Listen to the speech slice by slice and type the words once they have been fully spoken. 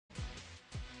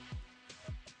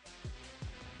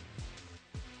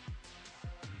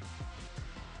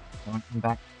Welcome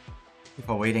back. Thank you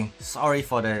for waiting. Sorry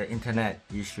for the internet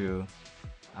issue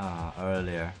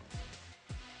earlier.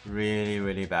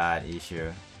 Really bad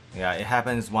issue. Yeah, it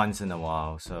happens once in a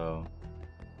while, so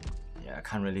yeah, I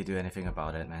can't really do anything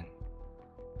about it, man.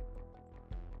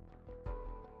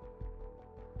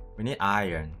 We need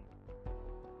iron.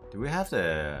 Do we have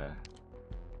the...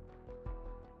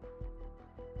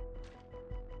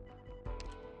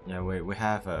 Yeah, we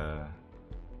have a...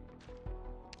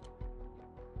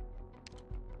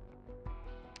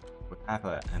 We have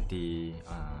an empty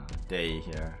day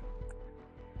here.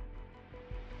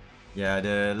 Yeah,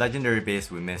 the legendary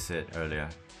base, we missed it earlier,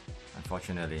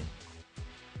 unfortunately.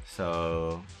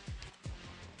 So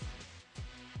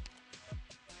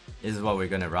this is what we're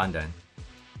gonna run then.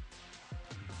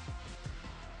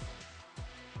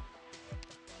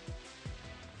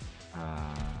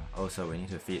 Also, we need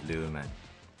to feed Lumen.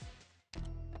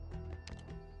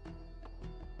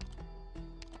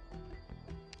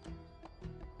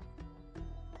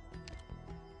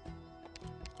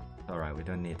 Alright, we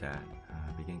don't need that.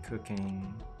 Begin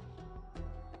cooking.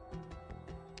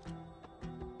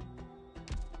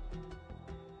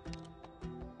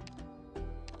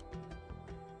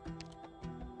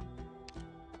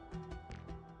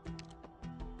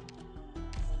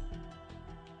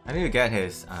 I need to get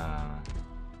his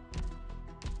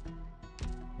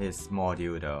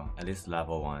module though, at least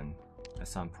level 1 at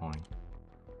some point.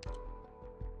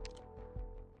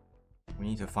 We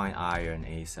need to find iron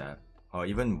ASAP, or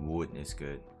even wood is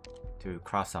good. To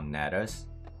craft some nethers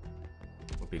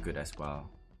would be good as well.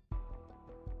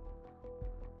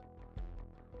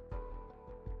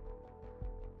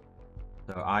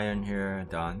 So iron here,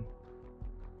 done.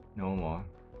 No more.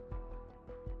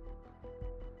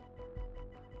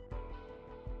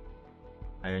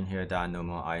 Iron here, done, no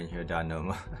more. Iron here, done, no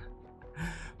more.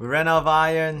 We ran out of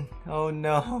iron. Oh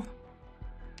no.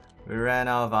 We ran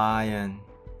out of iron.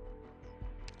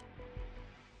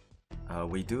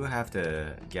 We do have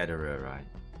the gatherer, right?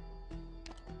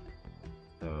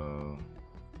 So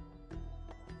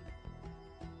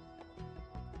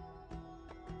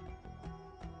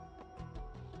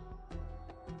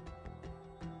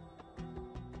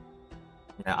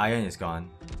yeah, iron is gone.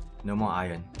 No more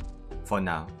iron for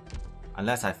now,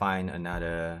 unless I find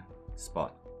another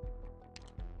spot.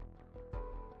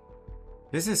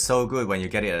 This is so good when you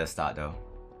get it at the start though.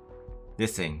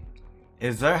 This thing.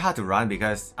 It's very hard to run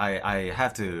because I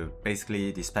have to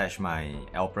basically dispatch my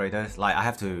operators. Like I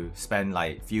have to spend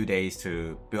like few days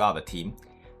to build up a team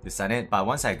to send it, but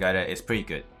once I get it, it's pretty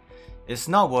good. It's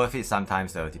not worth it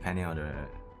sometimes though, depending on the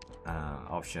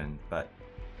option, but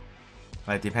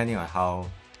like depending on how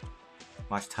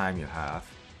much time you have.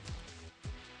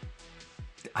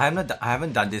 I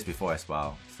haven't done this before as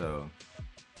well, so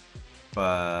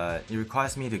but it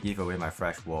requires me to give away my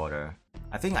fresh water.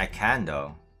 I think I can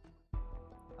though.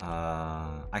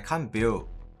 I can't build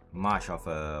much of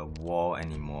a wall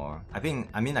anymore. I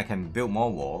mean I can build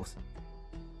more walls.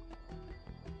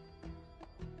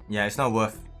 Yeah, it's not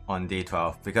worth on day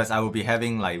 12 because I will be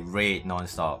having like raid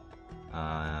non-stop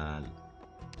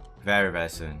very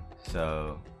soon.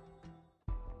 So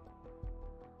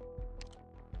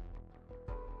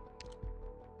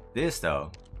this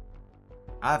though,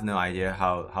 I have no idea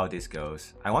how this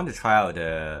goes. I want to try out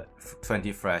the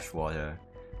 20 fresh water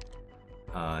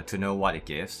to know what it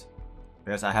gives,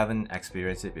 because I haven't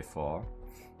experienced it before.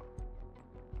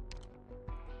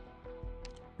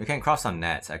 We can craft some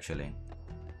nets actually,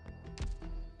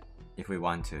 if we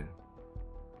want to.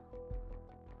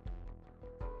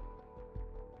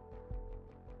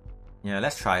 Yeah,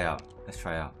 let's try out.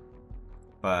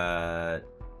 But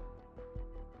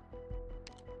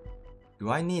do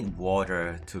I need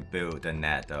water to build the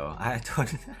net though?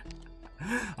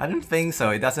 I don't think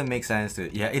so. It doesn't make sense to.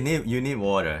 Yeah, you need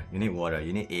water. You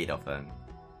need 8 of them.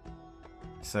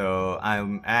 So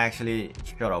I'm actually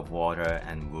short of water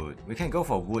and wood. We can go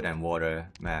for wood and water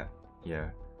map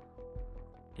here,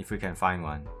 if we can find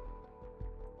one.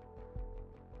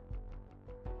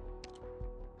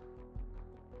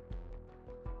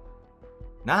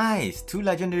 Nice! 2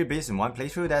 legendary beasts in 1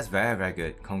 playthrough. That's very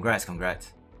good. Congrats.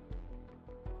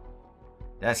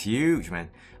 That's huge, man.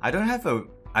 I don't have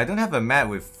a map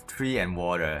with tree and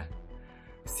water.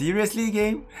 Seriously,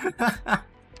 game?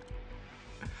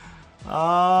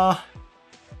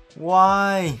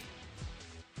 Why?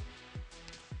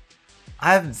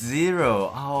 I have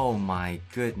 0. Oh my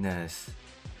goodness.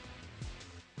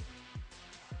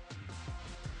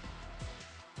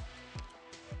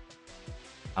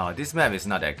 Oh, this map is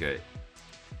not that good.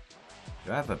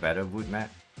 Do I have a better wood map?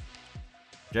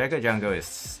 Jagger Jungle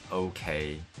is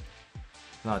okay.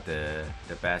 Not the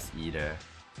best either.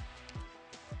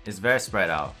 It's very spread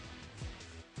out.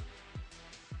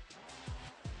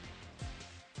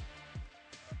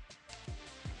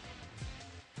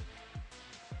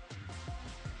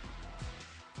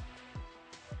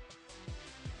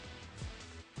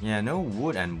 Yeah, no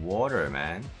wood and water,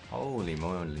 man. Holy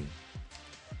moly.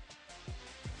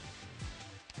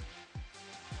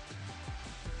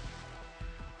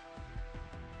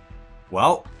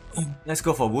 Well, let's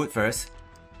go for wood first.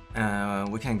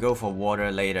 We can go for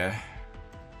water later.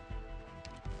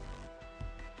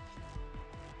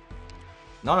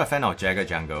 Not a fan of Jagger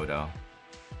Jungle though.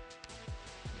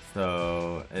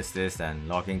 So it's this then,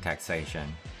 logging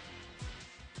taxation.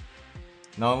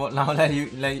 No, now let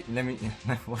me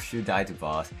watch you die to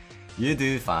boss. You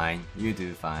do fine. You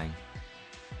do fine.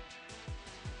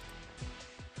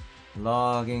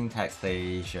 Logging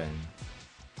taxation.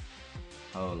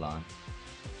 Hold on.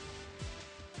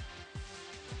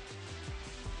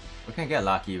 We can get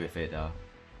lucky with it though.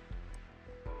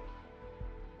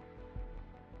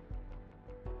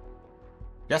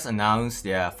 Just announced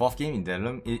their 4th game in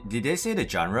development. Did they say the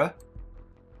genre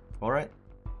for it?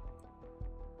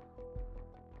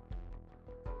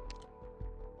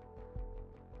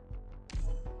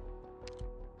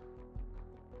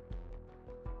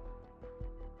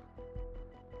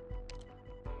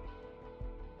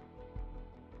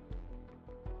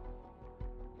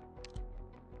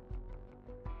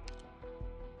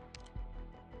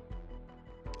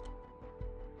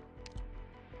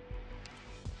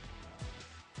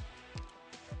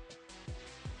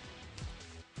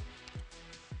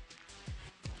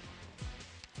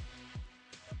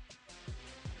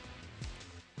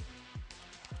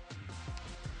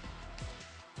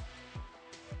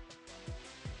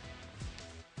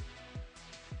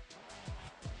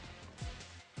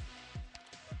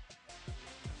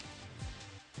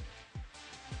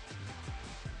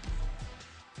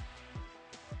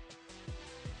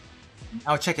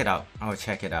 I'll check it out. I'll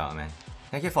check it out, man.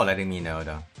 Thank you for letting me know,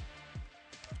 though.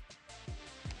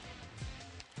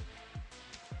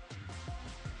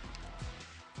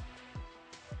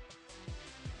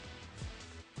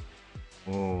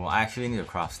 Oh, I actually need to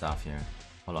craft stuff here.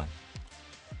 Hold on.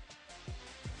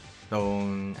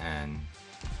 Stone and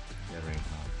gathering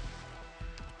cloth.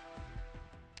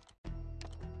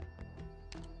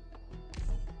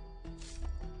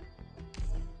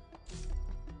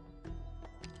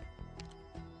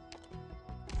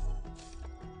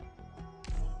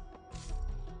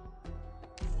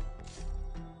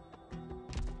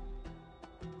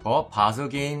 Co-op puzzle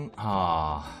game?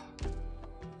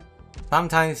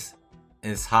 Sometimes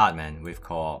it's hard, man, with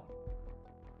co-op.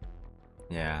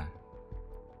 Yeah.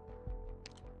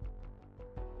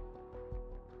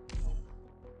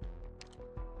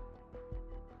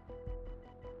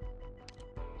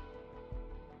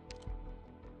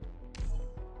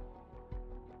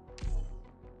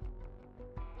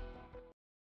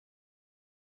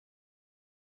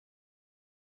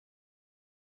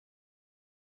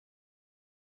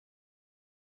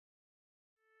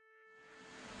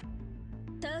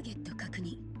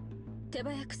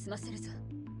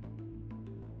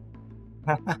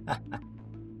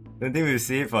 Don't think we'll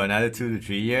see it for another 2 to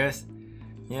 3 years?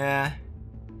 Yeah.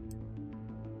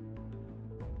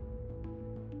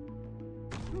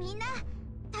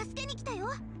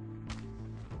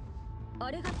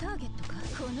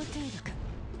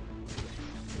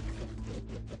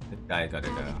 This guy gotta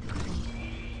go.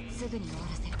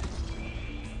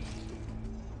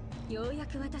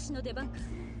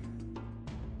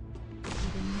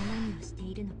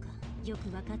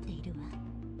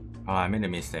 Oh, I made a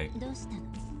mistake.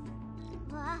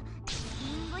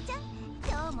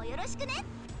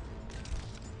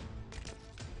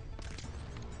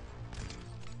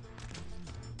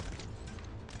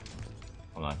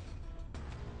 Hold on.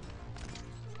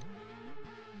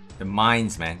 The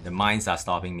mines, man. The mines are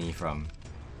stopping me from...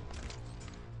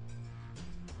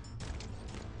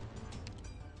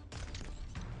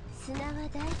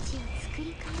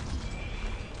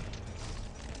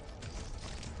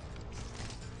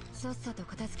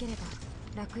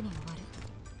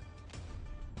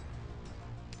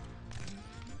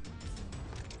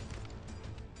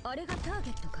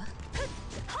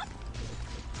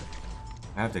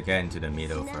 I have to get into the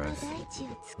middle first.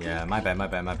 Yeah, my bad, my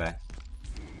bad, my bad.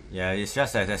 Yeah, it's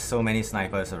just that there's so many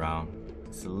snipers around.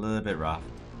 It's a little bit rough.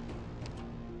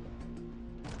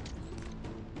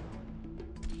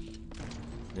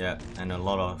 Yeah, and a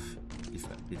lot of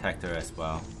detector as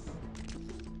well.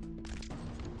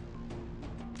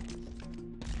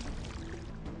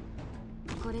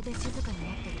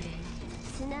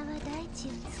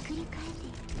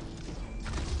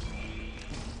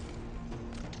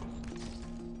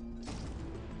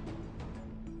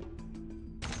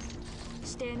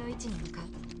 定の位置に向かう。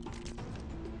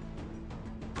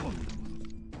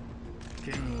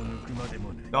剣を抜くまで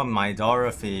もね。 Got my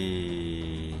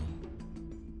Dorothy.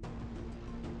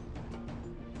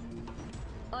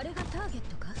 あれがターゲッ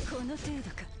トか。この程度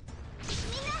か。みん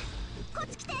なこっ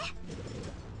ち来て。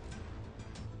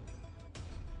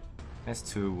 That's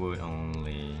 2 wood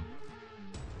only.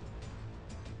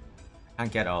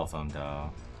 Can't get all of them though.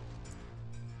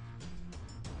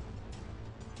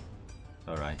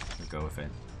 Alright, we'll go with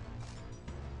it.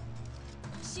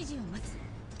 指示を待つ。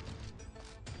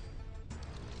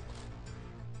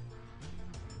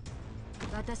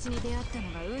私に出会った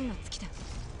のが運の尽きだ。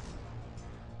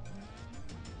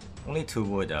 Only 2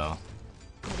 wood though. これからは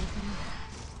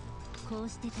こう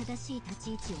して正しい立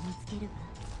ち位置を見つけるわ。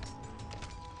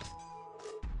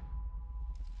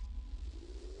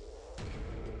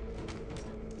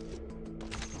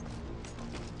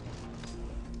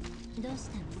どうし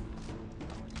たの？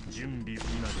準備今で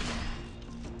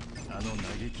はあの嘆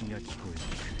きが聞こえてく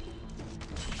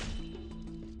る。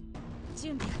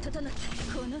準備が整った。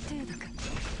この程度か。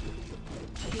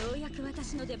ようやく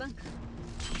私の出番か。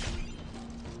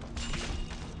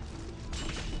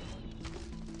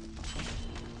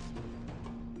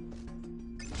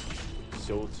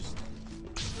承知した。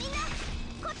みんな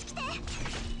こっち来て。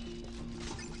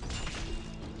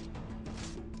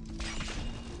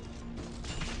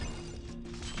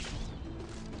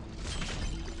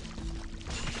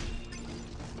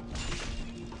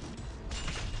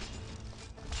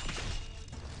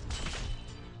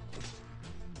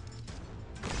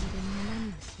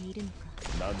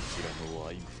何ちらの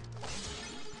歩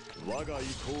む我が意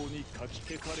向にかき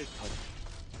消かれたり。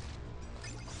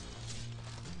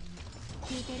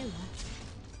聞いてるわ。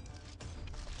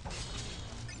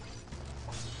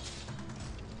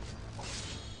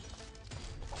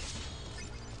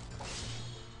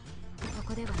こ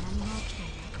こでは何も起きていな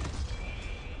い。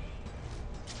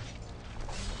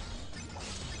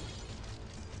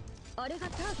あれが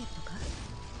ターゲットか。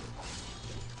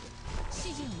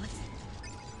指示を待つ。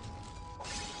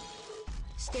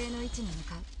指定の位置に向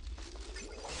かう。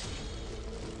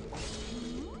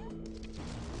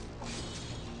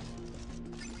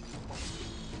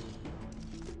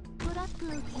トラックを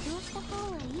起動した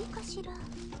方がいいかしら。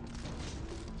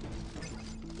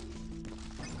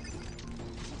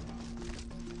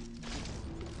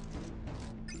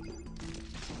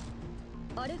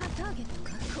あれがターゲット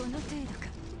か。この程度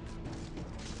か。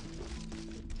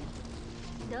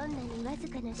どんなにわず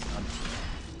かな指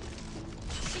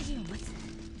示を待つ。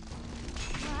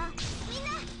ああ、みんな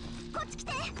こっち来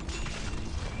て。こ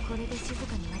れで静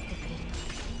かに待ってくれる。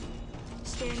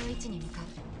指定の位置に向かう。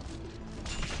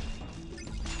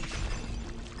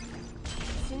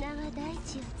砂は大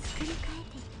地を作り変え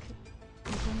ていく。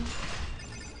ここに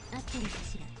合ってるか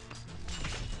しら。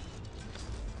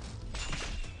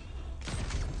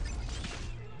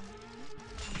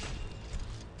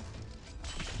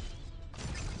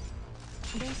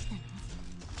どうしたの？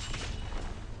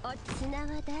砂は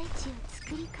大地を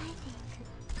作り変えていく。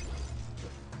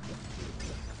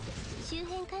周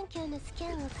辺環境のスキャ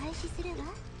ンを開始するわ。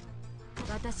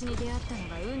私に出会ったの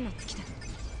が運の尽きだ。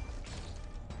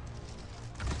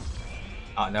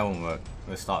 Ah, that won't work.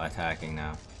 We'll start attacking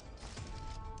now.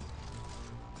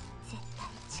 絶対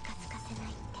近づかせな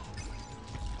いっ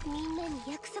てみんなに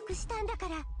約束したんだか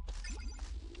ら。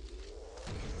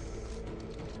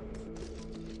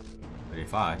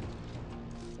 35.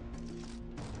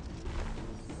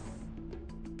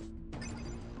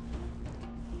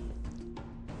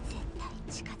 絶対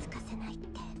近づかせないっ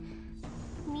て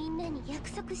みんなに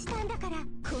約束したんだから。こ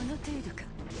の程度か。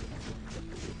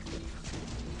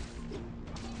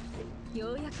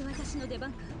ようやく私の出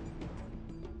番か。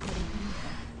これ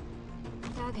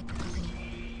からターゲット確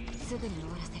認。すぐに終わ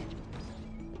らせる。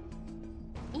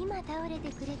今倒れ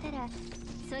てくれたら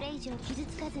それ以上傷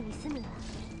つかずに済むわ。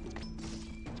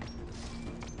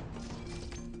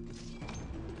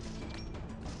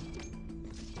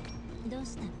どう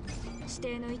したの？指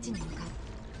定の位置に向かう。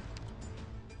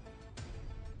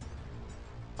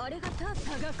あれがタが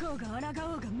こうが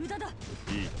抗おうが無駄だ。いい。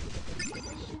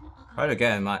 Try to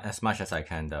get as much as I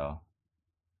can though.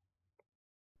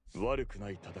 悪く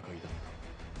ない戦いだ。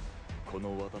こ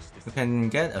の私です。 We can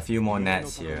get a few more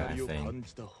nets here, I think.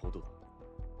 So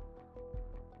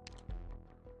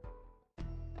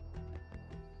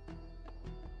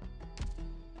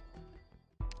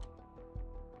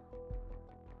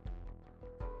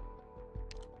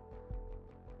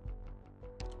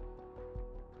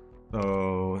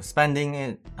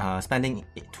spending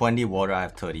 20 water, I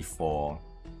have 34,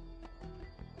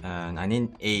 and I need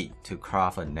 8 to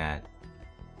craft a net.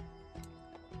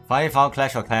 Finally found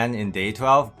Clash of Clans in day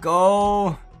 12.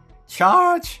 Go!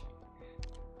 Charge!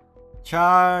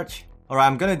 Charge! Alright,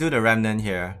 I'm gonna do the Remnant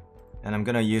here. And I'm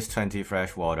gonna use 20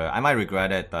 fresh water. I might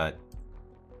regret it, but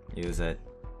use it.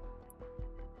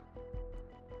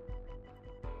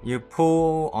 You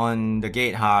pull on the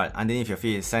gate hard underneath your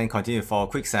feet. Sand continue to fall.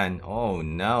 Quicksand. Oh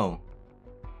no.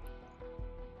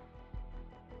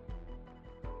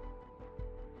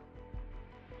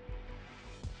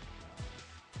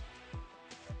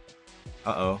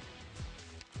 Uh-oh.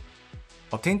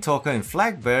 Obtain token.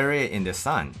 Flag buried in the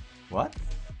sun. What?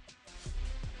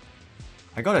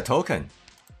 I got a token.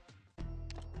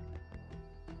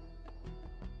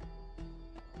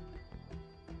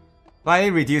 But it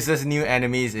reduces new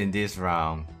enemies in this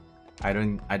round. I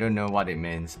don't know what it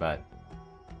means, but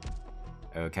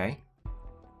okay.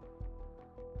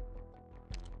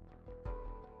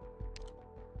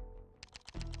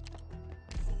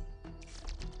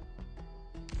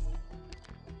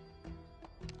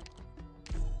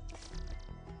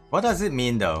 What does it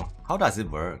mean though? How does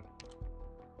it work?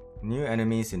 New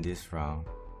enemies in this round.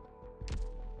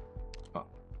 Oh.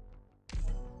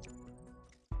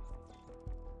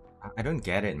 I don't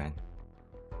get it, man.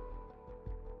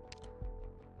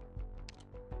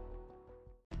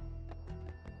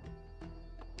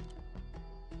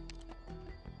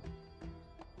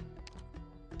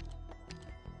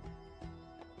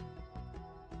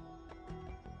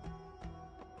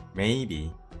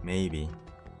 Maybe.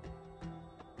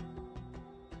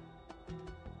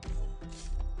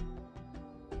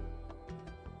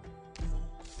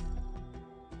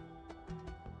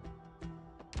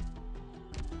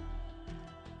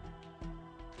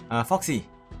 Foxy.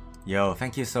 Yo,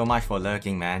 thank you so much for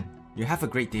lurking, man. You have a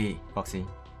great day, Foxy.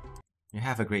 You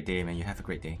have a great day, man. You have a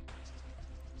great day.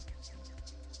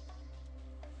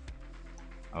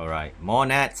 Alright, more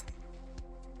nets.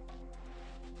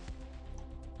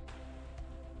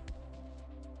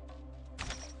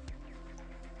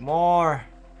 More.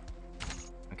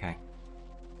 Okay.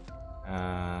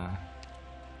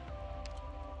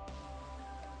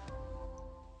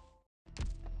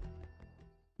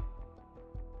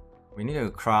 We need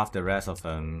to craft the rest of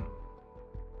them.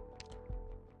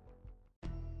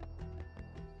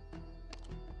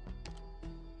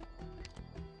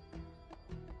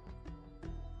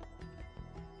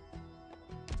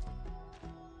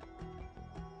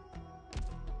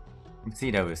 We'll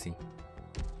see that, we'll see.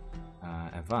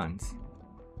 Advance.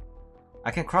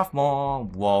 I can craft more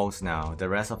walls now, the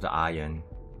rest of the iron.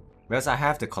 Whereas I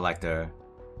have the collector,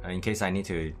 in case I need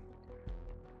to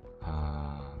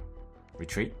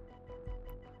retreat.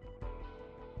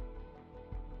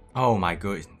 Oh my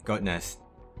goodness.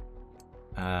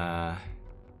 I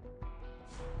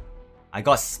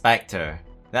got Spectre.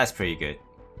 That's pretty good.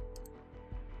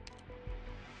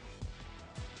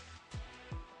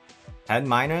 10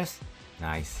 miners?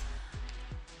 Nice.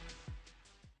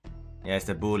 Yeah, it's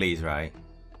the Bullies, right?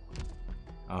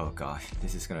 Oh gosh,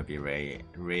 this is gonna be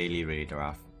really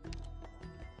rough.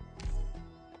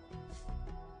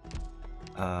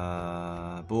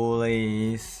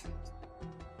 Bullies.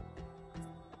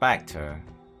 Spectre.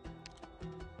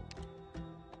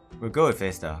 We'll go with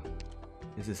this though.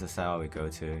 This is the cell we go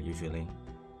to usually.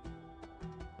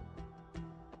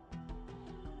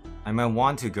 I might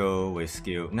want to go with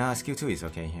skill. Nah, skill 2 is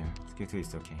okay here. Skill 2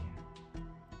 is okay here.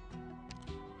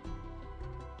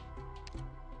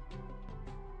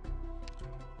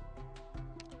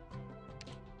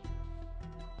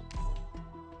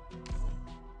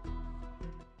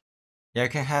 Yeah, you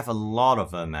can have a lot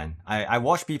of them, man. I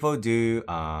watch people do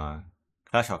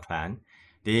Clash of Clans.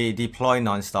 They deploy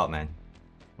non-stop, man.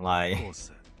 Like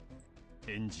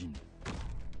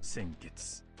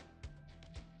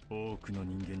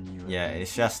yeah,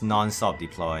 it's just non-stop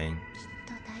deploying.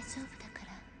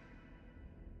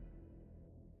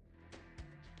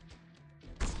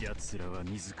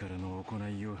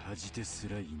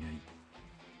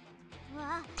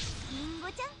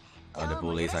 Oh, the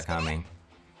bullies are coming.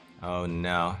 Oh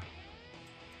no.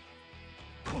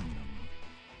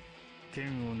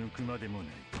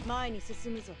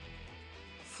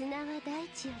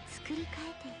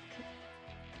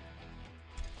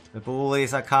 The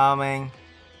bullies are coming.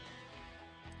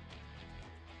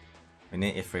 We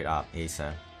need Ifrit up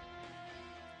ASAP.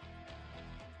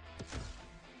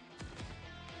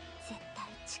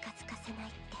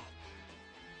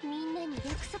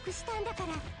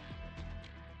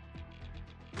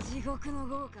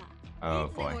 Oh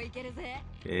boy.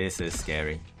 This is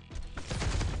scary.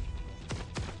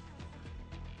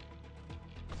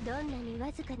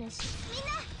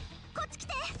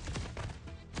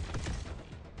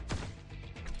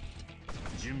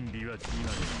 準備は今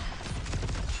で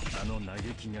あの嘆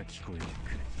きが聞こえて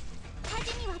くる。火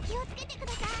事には気をつけてく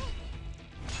ださい。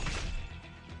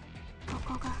こ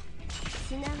こが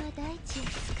砂が大地を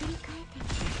作り変えている。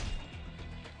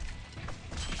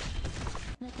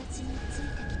私につい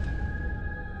てきて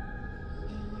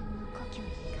永遠の故郷に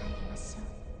帰りましょ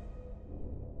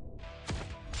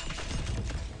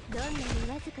う。どんなに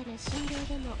わずかな振動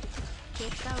でも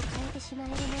結果を変えてしまえ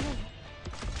るものね。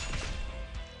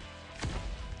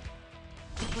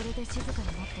これで静かに待っ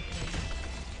てくれる。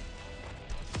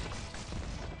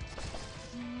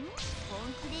本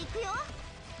気で行くよ。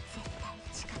絶対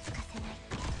近づかせないっ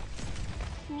て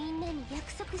みんなに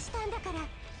約束したんだから。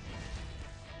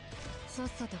さっ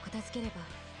さと片付ければ。も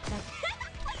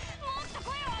っと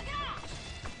声を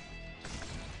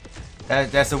上げ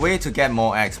ろ。 There's a way to get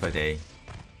more eggs per day.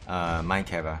 Mind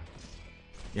Keva.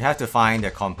 You have to find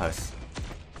the compass.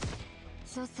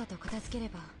 さっさと片付けれ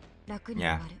ば楽に終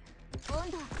わる。温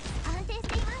度安定し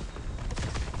ています。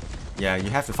 Yeah, you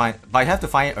have to find, but you have to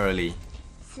find it early.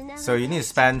 So you need to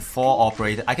spend 4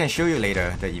 operators. I can show you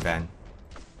later the event.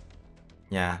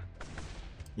 Yeah.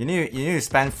 You need to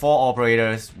spend 4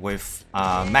 operators with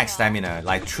max stamina,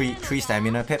 like 3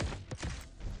 stamina pip.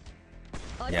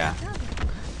 Yeah.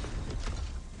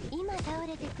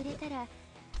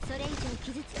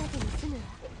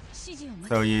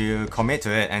 So you commit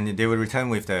to it and they will return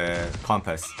with the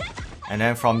compass. And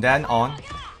then from then on,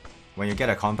 when you get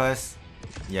a compass,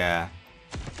 yeah,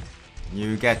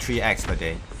 you get 3 eggs per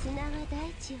day.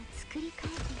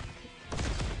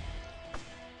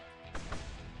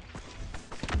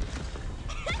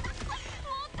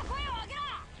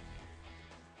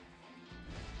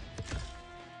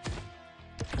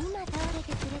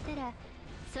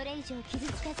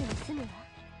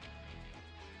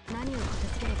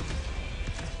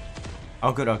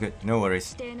 Oh good, no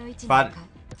worries. But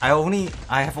I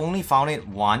have only found it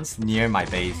once near my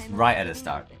base, right at the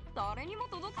start.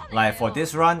 Like for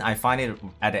this run, I find it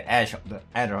at the edge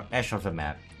of the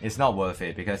map. It's not worth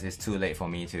it because it's too late for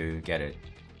me to get it.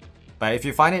 But if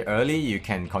you find it early, you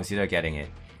can consider getting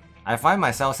it. I find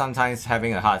myself sometimes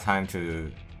having a hard time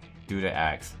to do the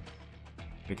axe.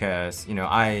 Because, you know,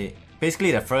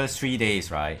 basically the first 3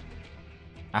 days, right?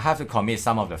 I have to commit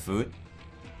some of the food.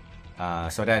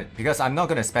 So that, because I'm not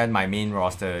gonna spend my main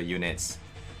roster units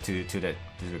to the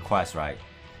quest, right?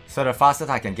 So the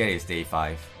fastest I can get is day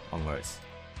 5 onwards.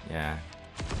 Yeah.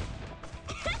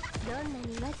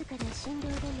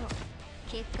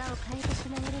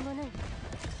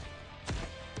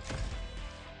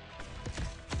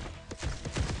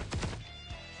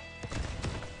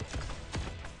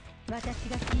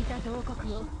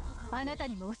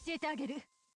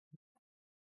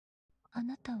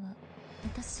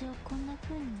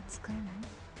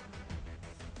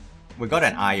 We got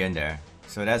an iron there,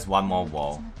 so that's 1 more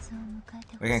wall.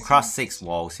 We can cross 6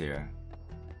 walls here.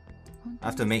 I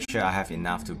have to make sure I have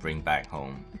enough to bring back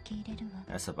home.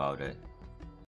 That's about it.